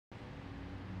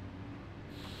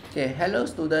Okay, hello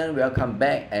student, welcome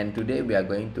back, and today we are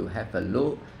going to have a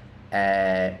look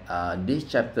at this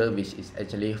chapter, which is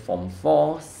actually Form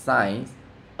 4 Science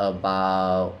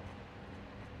about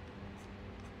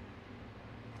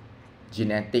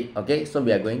genetic. Okay, so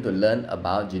we are going to learn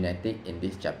about genetic in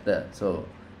this chapter. So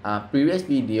previous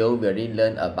video we already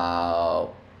learned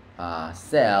about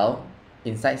cell.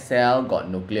 Inside cell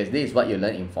got nucleus. This is what you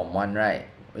learn in Form 1, right?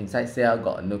 Inside cell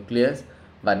got a nucleus,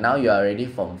 but now you are already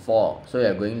Form 4, so you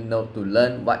are going to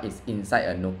learn what is inside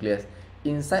a nucleus.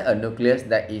 Inside a nucleus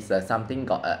there is something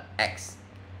called a X.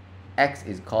 X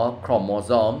is called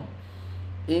chromosome.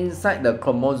 Inside the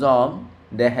chromosome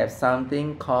they have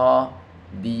something called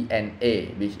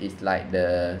DNA, which is like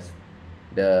the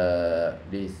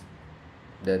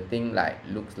thing like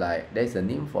looks like, there's a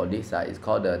name for this, it's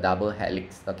called the double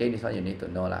helix. Okay, this one you need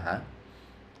to know lah.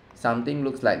 Something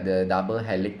looks like the double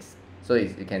helix, so you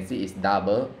can see it's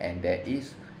double and there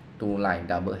is two line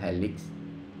double helix.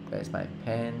 Where's my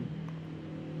pen?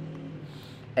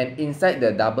 And inside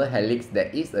the double helix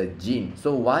there is a gene.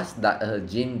 So what does a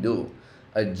gene do?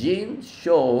 A gene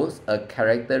shows a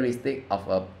characteristic of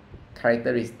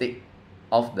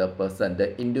the person,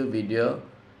 the individual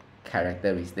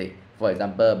characteristic. For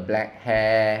example, black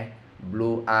hair,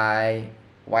 blue eye,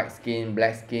 white skin,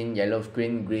 black skin, yellow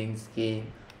skin, green skin.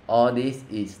 All this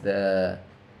is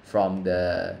from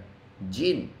the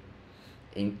gene.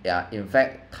 In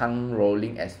fact, tongue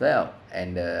rolling as well,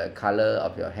 and the color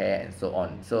of your hair and so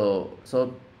on. So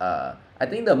I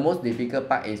think the most difficult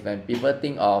part is when people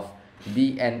think of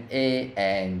DNA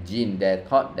and gene, they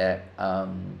thought that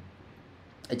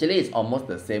actually it's almost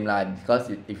the same lah, because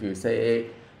if you say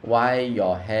why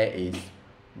your hair is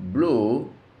blue,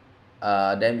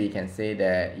 then we can say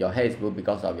that your hair is blue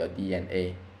because of your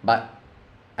DNA. But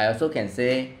I also can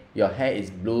say your hair is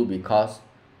blue because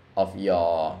of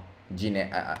your gene,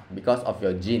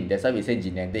 that's why we say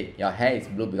genetic. Your hair is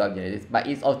blue because of genetics, but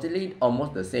it's actually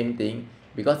almost the same thing,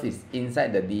 because it's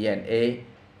inside the DNA.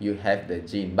 You have the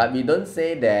gene, but we don't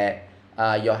say that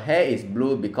your hair is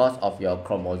blue because of your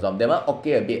chromosome. That one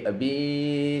okay, a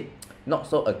bit not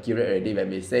so accurate already when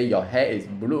we say your hair is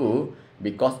blue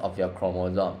because of your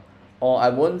chromosome. Or I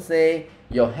won't say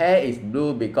your hair is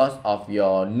blue because of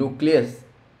your nucleus,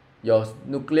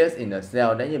 in the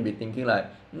cell. Then you'll be thinking like,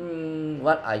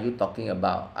 what are you talking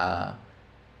about?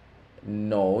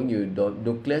 No, you don't.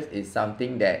 Nucleus is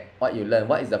something that what you learn.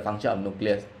 What is the function of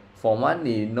nucleus? For one,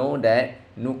 you know that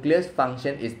nucleus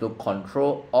function is to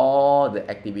control all the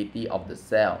activity of the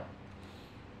cell.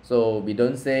 So we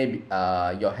don't say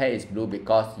your hair is blue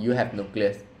because you have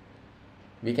nucleus.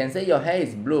 We can say your hair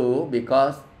is blue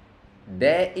because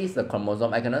there is a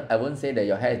chromosome. I won't say that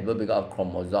your hair is blue because of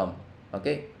chromosome.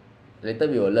 Okay, later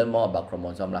we will learn more about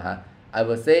chromosome lah. I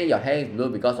will say your hair is blue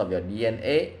because of your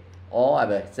DNA, or I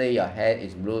will say your hair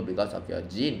is blue because of your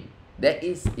gene that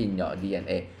is in your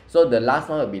DNA. So the last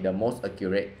one will be the most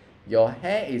accurate. Your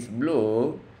hair is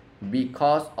blue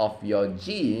because of your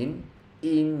gene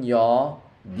in your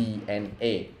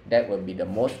DNA. That will be the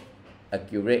most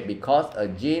accurate, because a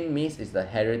gene means it's the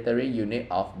hereditary unit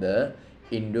of the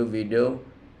individual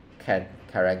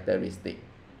characteristic.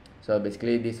 So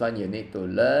basically this one you need to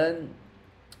learn.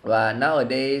 Well,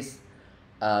 nowadays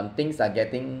things are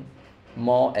getting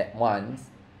more at once,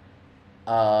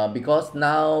 because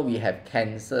now we have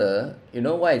cancer. You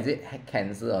know why is it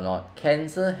cancer or not?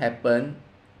 Cancer happen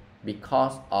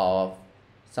because of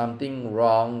something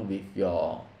wrong with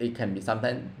it can be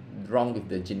something wrong with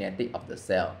the genetic of the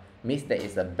cell. Means there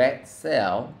is a bad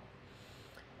cell,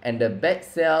 and the bad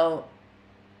cell,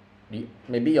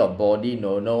 maybe your body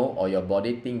no know, or your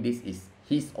body think this is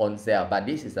his own cell, but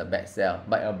this is a bad cell,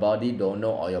 but your body don't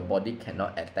know, or your body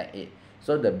cannot attack it.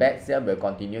 So the bad cell will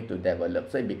continue to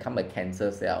develop, so it become a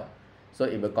cancer cell. So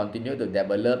it will continue to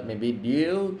develop, maybe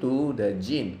due to the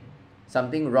gene,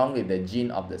 something wrong with the gene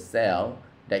of the cell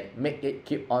that make it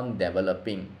keep on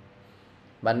developing.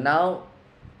 But now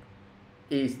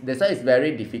that's why it's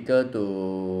very difficult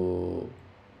to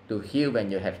heal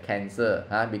when you have cancer,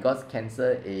 because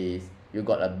cancer is you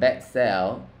got a bad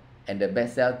cell, and the bad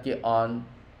cell keep on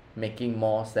making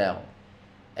more cell,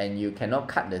 and you cannot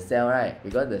cut the cell, right?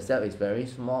 Because the cell is very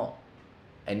small,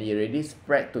 and it already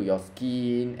spread to your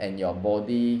skin and your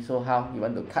body. So how you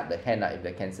want to cut the hand? If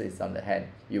the cancer is on the hand,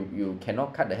 you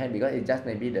cannot cut the hand because it just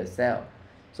maybe the cell.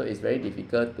 So it's very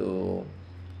difficult to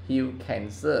heal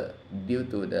cancer due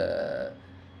to the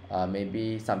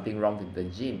maybe something wrong with the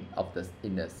gene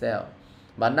in the cell.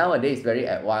 But nowadays it's very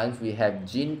advanced. We have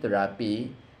gene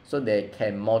therapy, so they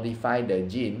can modify the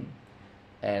gene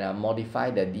and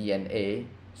modify the DNA,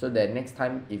 so that next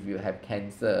time if you have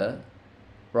cancer,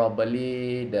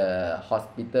 probably the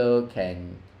hospital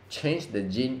can change the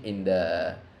gene in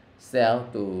the cell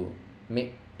to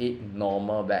make it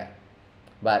normal back,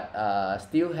 but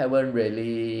still haven't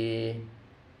really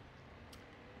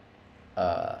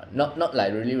not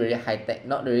like really high tech,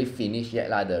 not really finished yet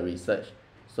lah, the research.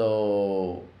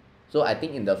 So I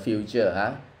think in the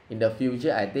future in the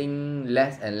future I think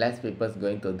less and less people is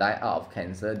going to die out of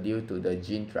cancer due to the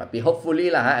gene therapy,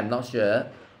 hopefully lah I'm not sure,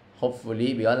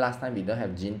 hopefully, because last time we don't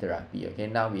have gene therapy. Okay,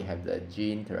 now we have the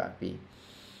gene therapy.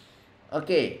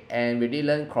 Okay, and we did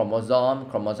learn chromosome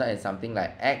is something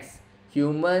like X.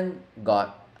 Human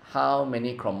got how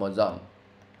many chromosome?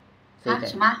 So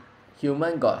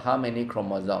human got how many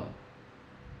chromosome?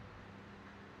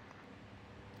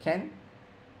 Can?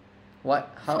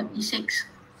 What? How? 46.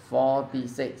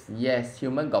 46. Yes,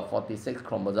 human got 46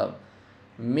 chromosome.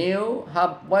 Male,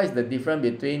 what is the difference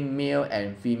between male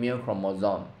and female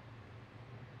chromosome?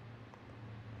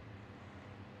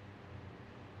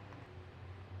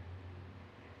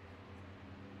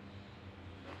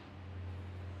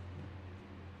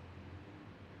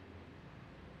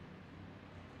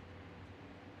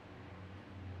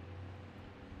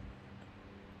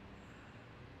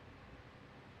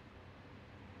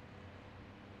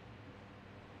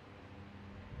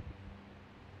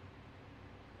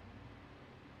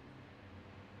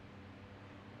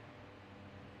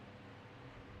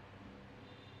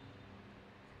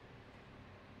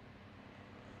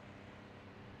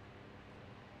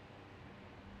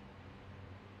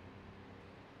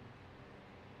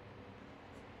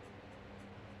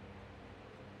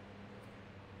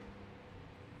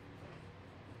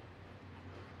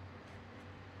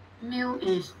 Male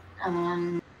is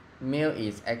Male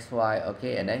is XY,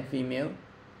 okay, and then female?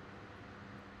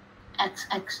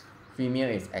 XX. Female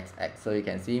is XX. So you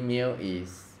can see male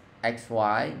is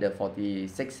XY, the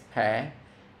 46 pair,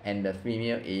 and the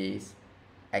female is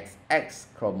XX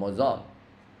chromosome.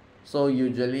 So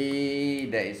usually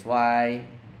that is why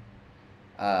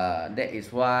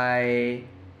XX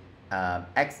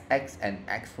and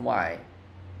XY.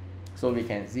 So we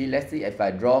can see, let's see if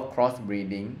I draw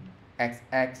crossbreeding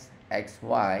XX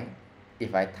XY,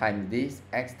 if I times this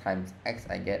X times X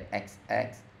I get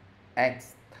XX,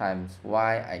 X times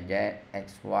Y I get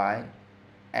XY,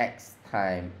 X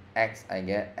times X I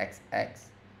get XX,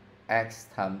 X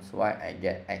times Y I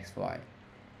get XY.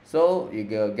 So you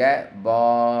will get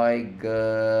boy,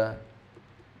 girl,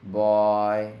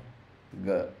 boy,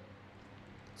 girl.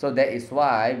 So that is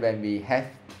why when we have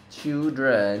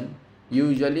children,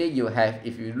 usually you have,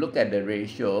 if you look at the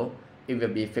ratio, it will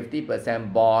be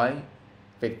 50% boy,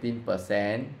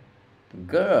 15%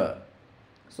 girl.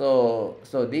 So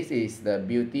this is the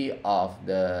beauty of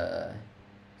the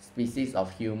species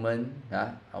of human,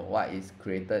 what is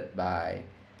created by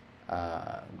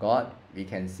God. We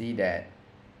can see that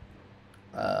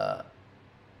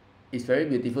it's very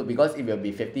beautiful because it will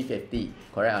be 50-50,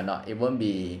 correct or not? It won't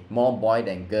be more boy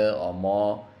than girl or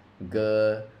more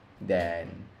girl than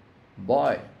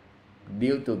boy,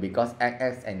 due to because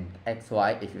XX and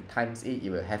XY, if you times it,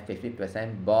 you will have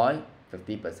 50% boy,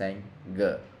 50%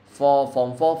 girl. For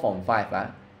Form 4, Form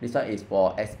 5, this one is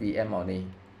for SPM only,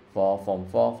 for Form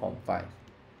 4, Form 5.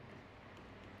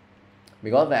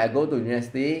 Because when I go to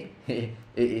university, it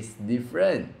is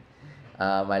different.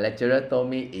 My lecturer told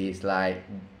me it's like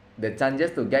the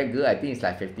chances to get girl, I think it's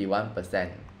like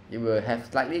 51%. You will have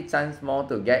slightly chance more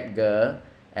to get girl,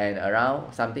 and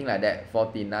around something like that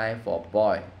 49 for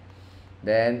boy.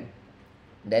 Then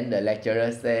the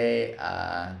lecturer say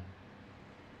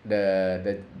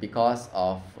the because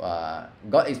of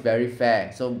God is very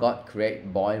fair, so God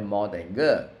create boy more than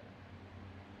girl.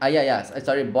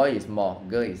 Sorry, boy is more,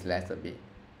 girl is less a bit.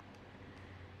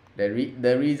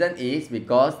 The reason is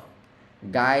because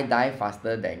guy die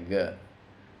faster than girl.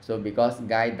 So because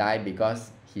guy die,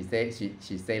 because she say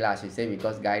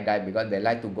because guy die because they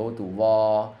like to go to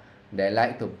war, they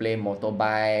like to play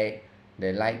motorbike,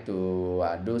 they like to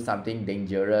do something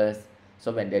dangerous.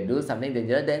 So when they do something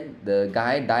dangerous, then the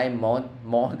guy die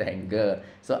more than girl.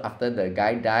 So after the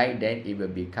guy die, then it will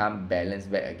become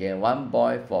balanced back again, one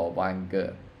boy for one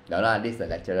girl. No, this is the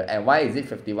lecturer. And why is it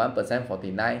 51%,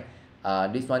 49?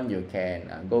 This one you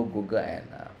can go Google and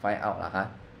find out I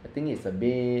think it's a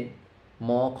bit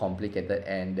more complicated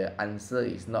and the answer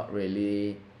is not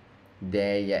really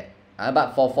there yet.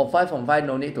 But for Form 5, Form 5,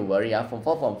 no need to worry. Form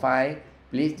 4, Form 5,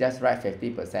 please just write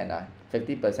 50%.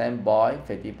 50% boy,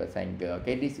 50% girl.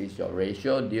 Okay, this is your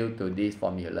ratio due to this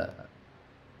formula.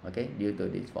 Okay, due to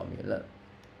this formula.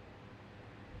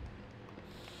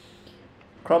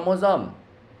 Chromosome,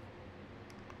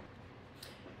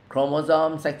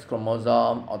 sex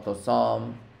chromosome,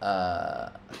 autosome,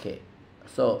 okay,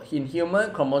 so in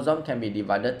human, chromosome can be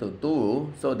divided to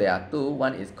two. So there are two.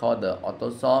 One is called the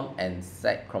autosome and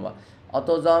sex chromosome.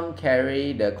 Autosome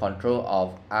carry the control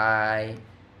of eye,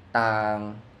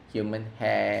 tongue, human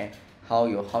hair, how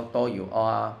tall you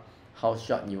are, how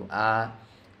short you are,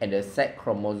 and the sex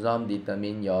chromosome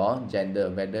determine your gender,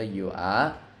 whether you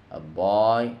are a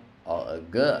boy or a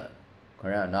girl,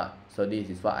 correct or not? So this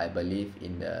is what I believe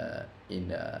in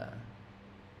the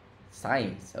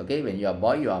science. Okay, when you are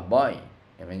boy, you are boy,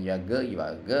 and when you are girl, you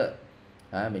are a girl.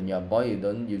 When you are boy, you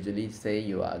don't usually say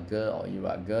you are a girl, or you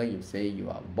are a girl, you say you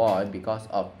are a boy because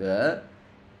of the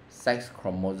sex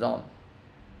chromosome,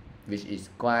 which is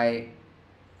quite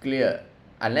clear.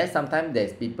 Unless sometimes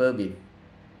there's people with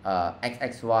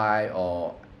XXY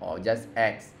or just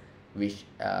X, which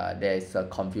there's a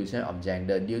confusion of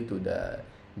gender due to the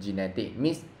genetic.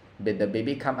 Means the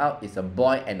baby come out is a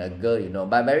boy and a girl, you know,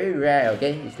 but very rare.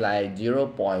 Okay, it's like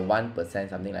 0.1%,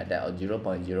 something like that, or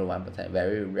 0.01%,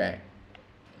 very rare.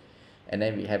 And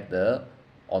then we have the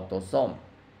autosome.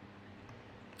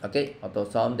 Okay,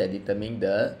 autosome that determine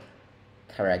the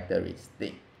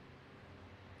characteristic.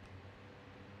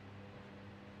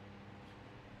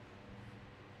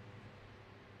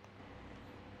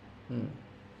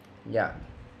 Yeah,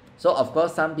 so of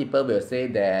course some people will say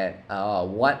that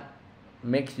what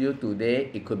makes you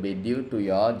today, it could be due to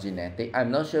your genetic.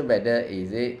 I'm not sure whether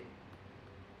is it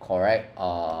correct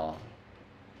or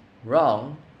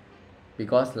wrong,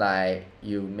 because like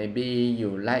maybe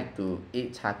you like to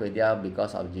eat char kway teow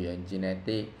because of your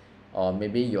genetic, or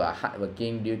maybe you are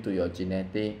hardworking due to your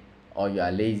genetic, or you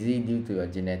are lazy due to your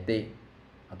genetic.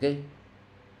 Okay,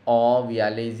 or we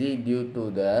are lazy due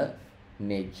to the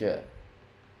nature,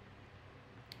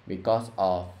 because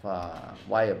of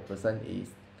why a person is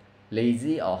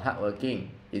lazy or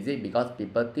hardworking. Is it because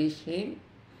people teach him,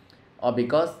 or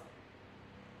because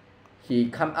he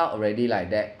come out already like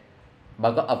that?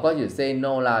 But of course you say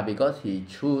no lah, because he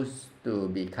choose to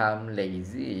become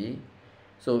lazy.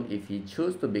 So if he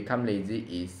choose to become lazy,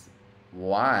 is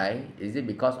why? Is it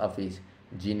because of his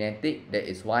genetic, that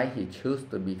is why he choose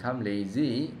to become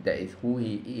lazy, that is who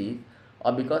he is,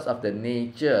 or because of the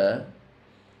nature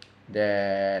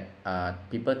that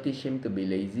people teach him to be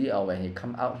lazy, or when he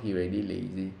come out he already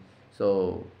lazy?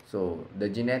 So the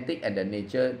genetic and the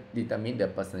nature determine the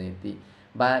personality.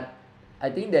 But I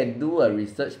think they do a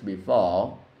research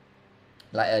before,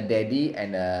 like a daddy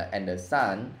and a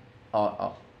son,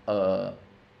 or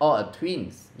a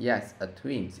twins. Yes, a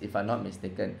twins, if I'm not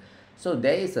mistaken. So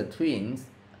there is a twins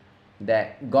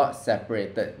that got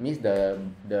separated, means the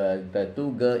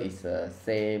two girl is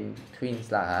same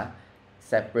twins lah,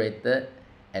 separated,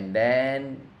 and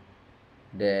then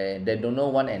they don't know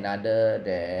one another.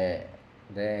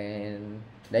 Then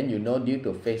you know, due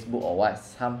to Facebook or what,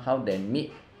 somehow they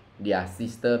meet their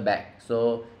sister back.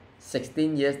 So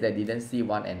 16 years they didn't see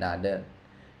one another,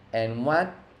 and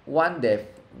once they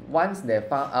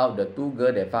found out, the two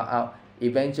girls, they found out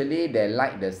eventually they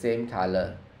like the same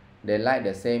color, they like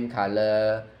the same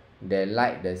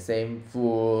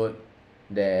food,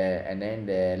 and then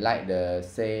they like the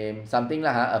same something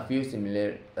lah, a few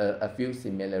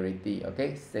similarity.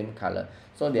 Okay, same color.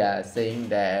 So they are saying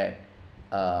that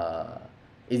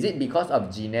is it because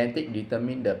of genetic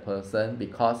determine the person,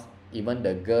 because even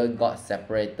the girl got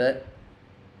separated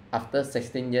after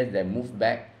 16 years, they moved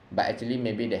back, but actually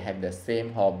maybe they have the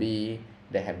same hobby,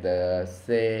 they have the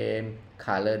same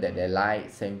color that they like,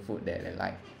 same food that they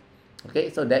like. Okay,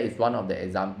 so that is one of the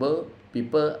example.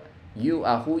 People, you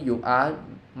are who you are,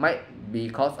 might be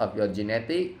because of your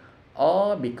genetic,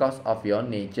 or because of your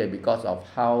nature, because of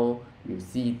how you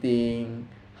see things,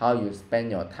 how you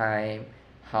spend your time,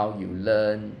 how you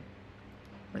learn,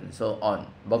 and so on.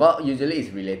 But usually it's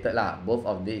related lah, both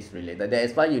of these related. That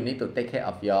is why you need to take care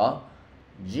of your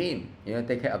gene. You need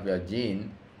to take care of your gene,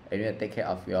 and you need to take care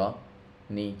of your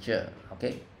nature.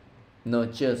 Okay,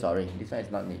 nurture, sorry, this one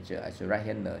is not nature, I should write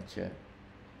here nurture.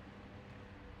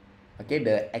 Okay,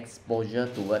 the exposure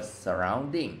towards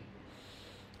surrounding.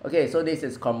 Okay, so this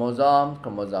is chromosome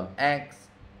X,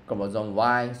 chromosome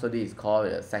Y. So this is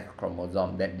called the sex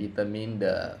chromosome that determine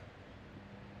the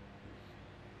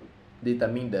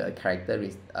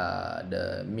characteristic,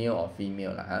 the male or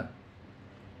female lah.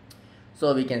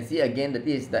 So we can see again that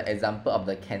this is the example of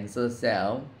the cancer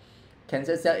cell.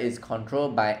 Cancer cell is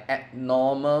controlled by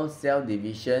abnormal cell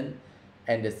division,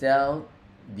 and the cell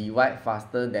divide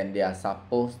faster than they are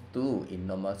supposed to in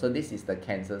normal. So this is the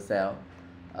cancer cell.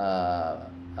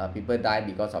 People die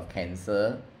because of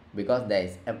cancer, because there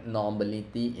is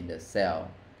abnormality in the cell.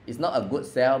 It's not a good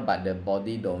cell, but the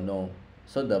body don't know,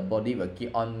 so the body will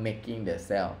keep on making the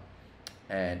cell,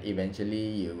 and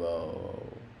eventually you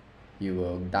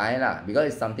will die lah,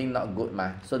 because it's something not good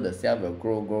ma. So the cell will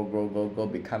grow,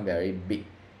 become very big.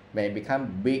 When it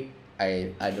become big,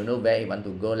 I don't know where it want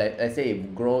to go. Let's say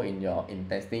it grow in your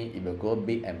intestine, it will grow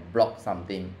big and block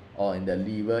something, or in the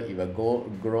liver it will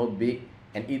grow big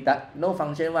and it no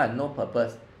function one, no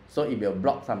purpose. So it will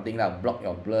block something lah, block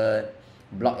your blood,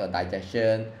 block your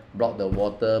digestion, block the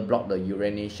water, block the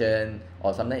urination,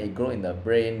 or sometimes it grow in the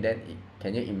brain. Then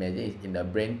can you imagine it's in the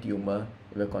brain tumor?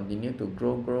 It will continue to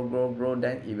grow,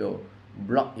 then it will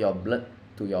block your blood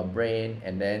to your brain,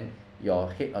 and then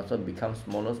your head also becomes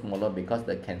smaller because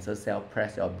the cancer cell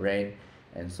press your brain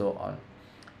and so on.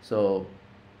 So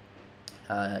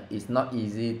it's not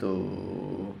easy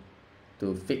to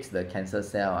fix the cancer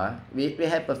cell. We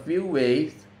have a few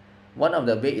ways. One of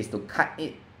the way is to cut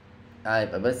it.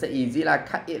 People say easy lah,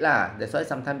 cut it lah. That's why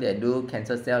sometimes they do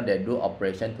cancer cell, they do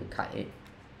operation to cut it.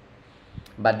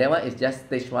 But that one is just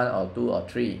stage 1 or 2 or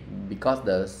 3, because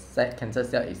the cancer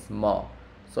cell is small,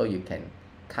 so you can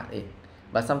cut it.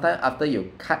 But sometimes after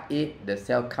you cut it, the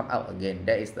cell come out again.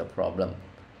 That is the problem.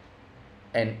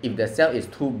 And if the cell is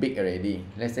too big already,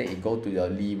 let's say it go to your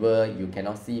liver, you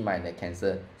cannot see the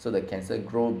cancer, so the cancer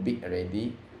grow big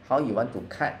already. How you want to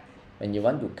cut? When you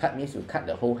want to cut means you cut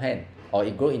the whole hand, or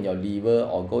it go in your liver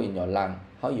or go in your lung.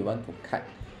 How you want to cut?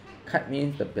 Cut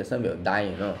means the person will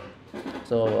die,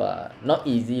 So not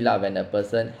easy lah when a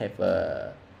person have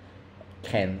a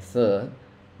cancer,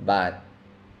 but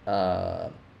now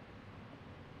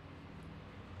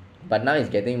it's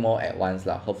getting more advanced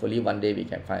lah. Hopefully one day we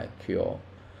can find a cure.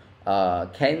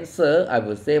 Cancer, I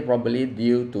would say probably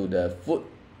due to the food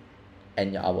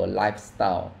and our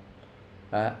lifestyle.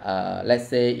 Let's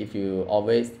say if you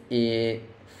always eat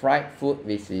fried food,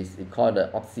 which is called the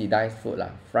oxidized food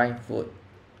lah. Fried food,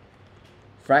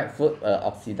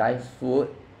 oxidized food,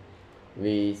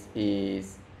 which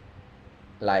is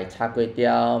like char kway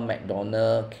teow,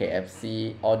 McDonald's,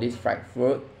 KFC, all these fried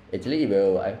food. Actually it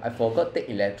will, I forgot take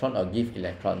electron or give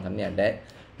electron, something like that.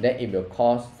 Then it will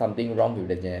cause something wrong with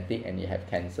the genetic and you have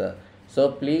cancer.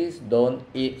 So please don't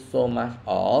eat so much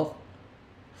of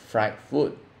fried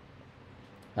food.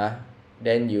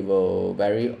 Then you will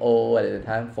very old at the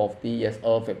time, 40 years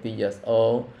old, 50 years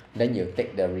old. Then you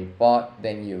take the report,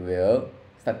 then you will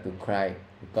start to cry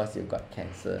because you got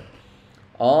cancer.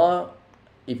 Or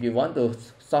if you want to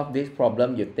solve this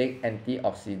problem, you take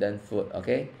antioxidant food,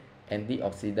 okay?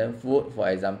 Antioxidant food, for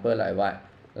example, like what?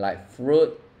 Like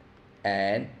fruit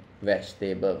and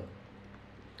vegetable.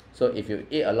 So if you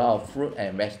eat a lot of fruit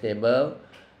and vegetable,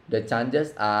 the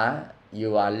chances are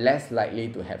you are less likely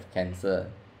to have cancer.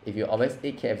 If you always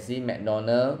eat KFC,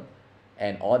 McDonald's,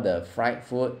 and all the fried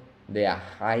food, there are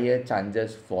higher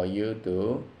chances for you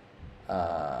to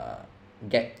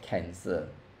get cancer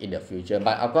in the future.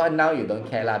 But of course now you don't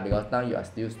care lah, because now you are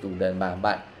still student ma.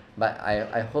 But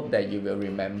I hope that you will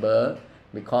remember,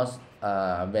 because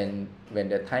when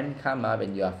the time come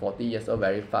when you are 40 years old,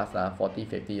 very fast 40,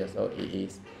 50 years old, it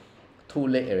is too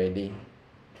late already.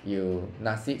 You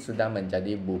nasi sudah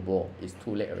menjadi bubur, it's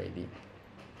too late already.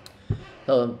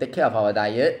 So take care of our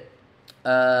diet.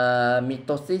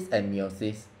 Mitosis and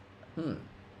meiosis.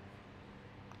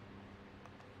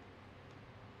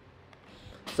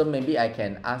 So maybe I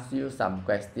can ask you some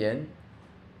question.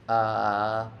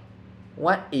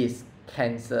 What is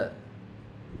cancer?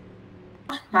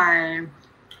 By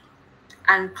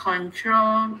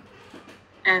uncontrolled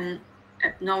and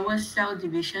abnormal cell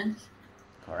divisions.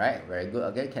 Correct, very good.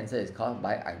 Okay, cancer is caused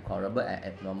by uncontrollable and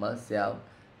abnormal cell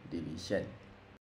division.